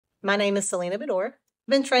My name is Celeena Bedore. I've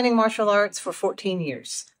been training martial arts for 14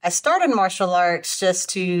 years. I started martial arts just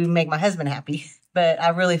to make my husband happy, but I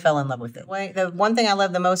really fell in love with it. The one thing I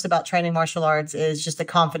love the most about training martial arts is just the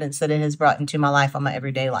confidence that it has brought into my life on my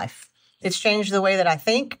everyday life. It's changed the way that I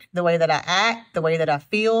think, the way that I act, the way that I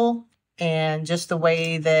feel, and just the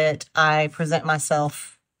way that I present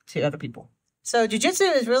myself to other people. So jiu-jitsu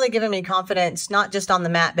has really given me confidence, not just on the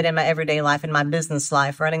mat, but in my everyday life, in my business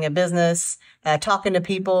life, running a business, talking to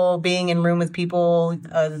people, being in room with people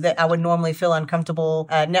that I would normally feel uncomfortable,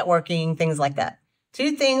 networking, things like that.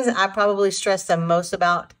 Two things I probably stress the most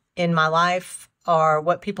about in my life are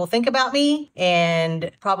what people think about me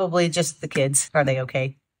and probably just the kids. Are they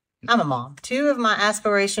okay? I'm a mom. Two of my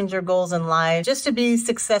aspirations or goals in life, just to be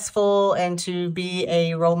successful and to be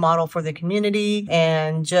a role model for the community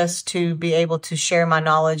and just to be able to share my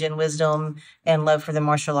knowledge and wisdom and love for the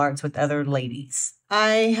martial arts with other ladies.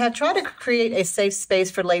 I have tried to create a safe space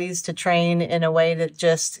for ladies to train in a way that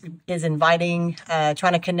just is inviting,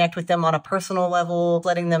 trying to connect with them on a personal level,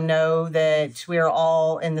 letting them know that we are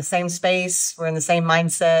all in the same space, we're in the same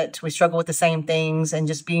mindset, we struggle with the same things, and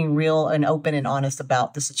just being real and open and honest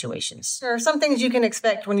about the situations. There are some things you can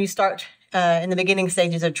expect when you start in the beginning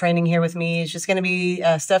stages of training here with me. It's just going to be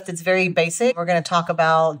stuff that's very basic. We're going to talk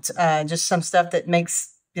about just some stuff that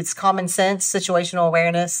it's common sense, situational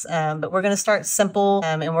awareness, but we're going to start simple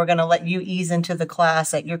and we're going to let you ease into the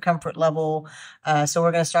class at your comfort level. So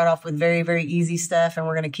we're going to start off with very, very easy stuff and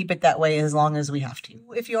we're going to keep it that way as long as we have to.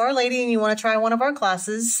 If you are a lady and you want to try one of our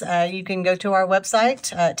classes, you can go to our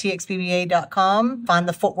website, txpba.com, find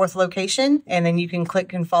the Fort Worth location, and then you can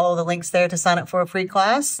click and follow the links there to sign up for a free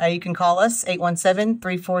class. You can call us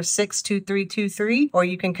 817-346-2323, or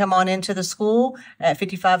you can come on into the school at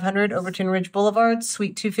 5500 Overton Ridge Boulevard,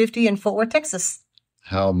 Suite 250 in Fort Worth, Texas.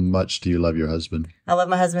 How much do you love your husband? I love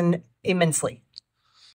my husband immensely.